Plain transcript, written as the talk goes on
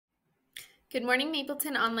Good morning,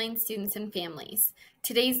 Mapleton Online students and families.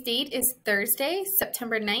 Today's date is Thursday,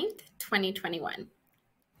 September 9th, 2021.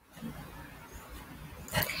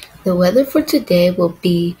 The weather for today will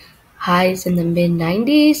be highs in the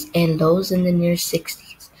mid-90s and lows in the near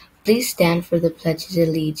 60s. Please stand for the Pledge of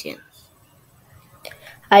Allegiance.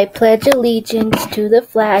 I pledge allegiance to the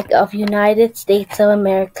flag of United States of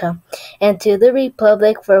America and to the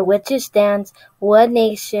republic for which it stands, one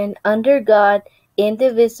nation, under God,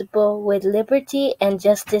 indivisible, with liberty and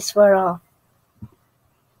justice for all.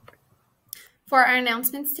 For our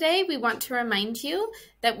announcements today, we want to remind you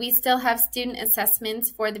that we still have student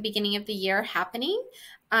assessments for the beginning of the year happening.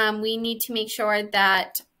 We need to make sure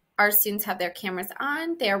that our students have their cameras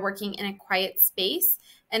on, they are working in a quiet space,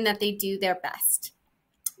 and that they do their best.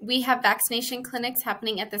 We have vaccination clinics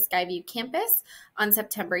happening at the Skyview campus on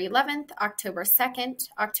September 11th, October 2nd,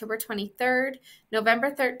 October 23rd, November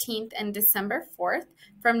 13th, and December 4th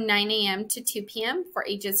from 9 a.m. to 2 p.m. for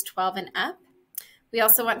ages 12 and up. We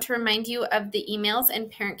also want to remind you of the emails and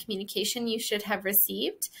parent communication you should have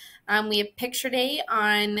received. We have Picture Day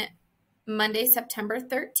on Monday, September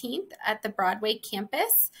 13th at the Broadway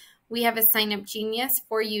campus. We have a Sign Up Genius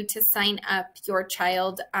for you to sign up your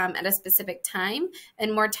child at a specific time,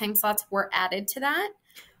 and more time slots were added to that.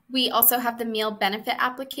 We also have the meal benefit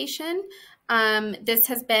application. This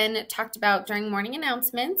has been talked about during morning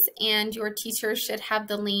announcements, and your teacher should have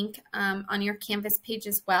the link on your Canvas page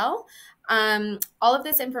as well. All of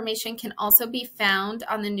this information can also be found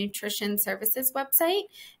on the Nutrition Services website.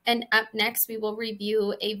 And up next, we will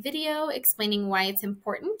review a video explaining why it's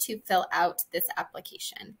important to fill out this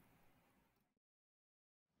application.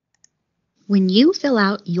 When you fill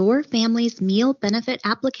out your family's meal benefit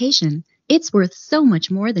application, it's worth so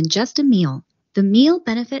much more than just a meal. The meal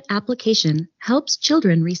benefit application helps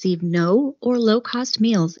children receive no or low-cost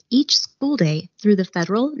meals each school day through the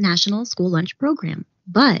Federal National School Lunch Program.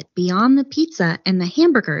 But beyond the pizza and the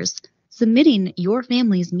hamburgers, submitting your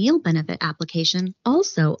family's meal benefit application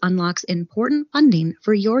also unlocks important funding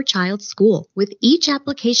for your child's school. With each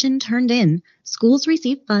application turned in, schools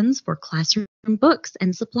receive funds for classroom books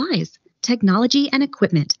and supplies, technology and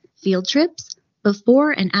equipment, field trips,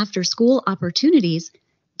 before and after school opportunities,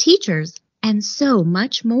 teachers, and so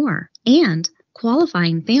much more. And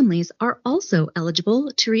qualifying families are also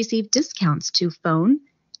eligible to receive discounts to phone,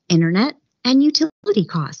 internet, and utility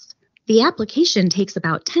costs. The application takes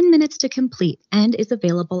about 10 minutes to complete and is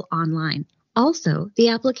available online. Also, the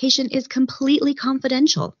application is completely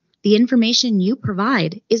confidential. The information you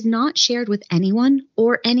provide is not shared with anyone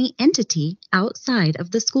or any entity outside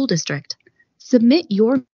of the school district. Submit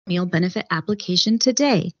your meal benefit application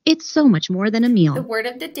today. It's so much more than a meal. The word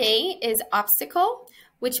of the day is obstacle,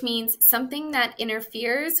 which means something that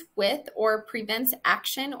interferes with or prevents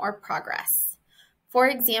action or progress. For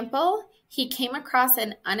example, he came across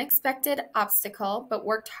an unexpected obstacle but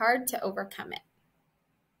worked hard to overcome it.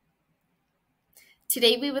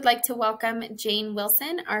 Today, we would like to welcome Jane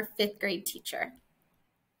Wilson, our 5th grade teacher.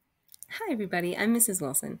 Hi, everybody. I'm Mrs.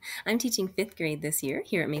 Wilson. I'm teaching 5th grade this year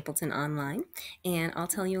here at Mapleton Online, and I'll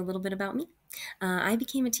tell you a little bit about me. I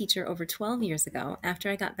became a teacher over 12 years ago after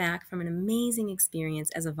I got back from an amazing experience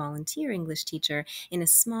as a volunteer English teacher in a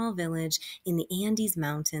small village in the Andes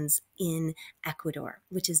Mountains in Ecuador,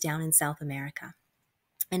 which is down in South America.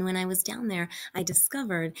 And when I was down there, I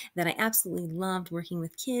discovered that I absolutely loved working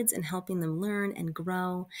with kids and helping them learn and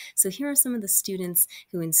grow. So here are some of the students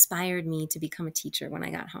who inspired me to become a teacher when I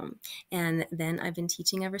got home. And then I've been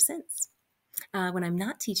teaching ever since. When I'm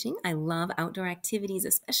not teaching, I love outdoor activities,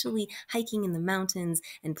 especially hiking in the mountains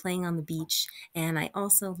and playing on the beach. And I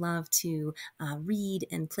also love to read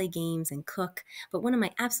and play games and cook. But one of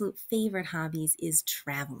my absolute favorite hobbies is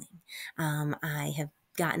traveling. I have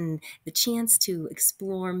gotten the chance to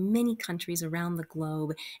explore many countries around the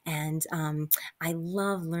globe, and I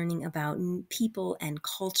love learning about people and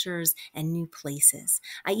cultures and new places.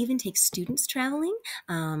 I even take students traveling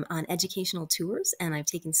on educational tours, and I've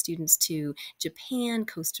taken students to Japan,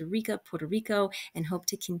 Costa Rica, Puerto Rico, and hope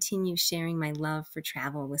to continue sharing my love for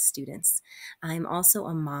travel with students. I'm also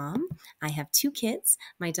a mom. I have 2 kids.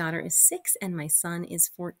 My daughter is 6 and my son is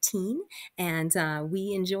 14, and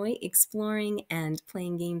we enjoy exploring and playing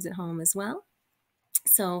games at home as well.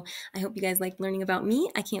 So I hope you guys like learning about me.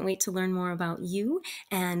 I can't wait to learn more about you,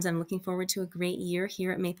 and I'm looking forward to a great year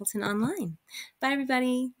here at Mapleton Online. Bye,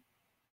 everybody.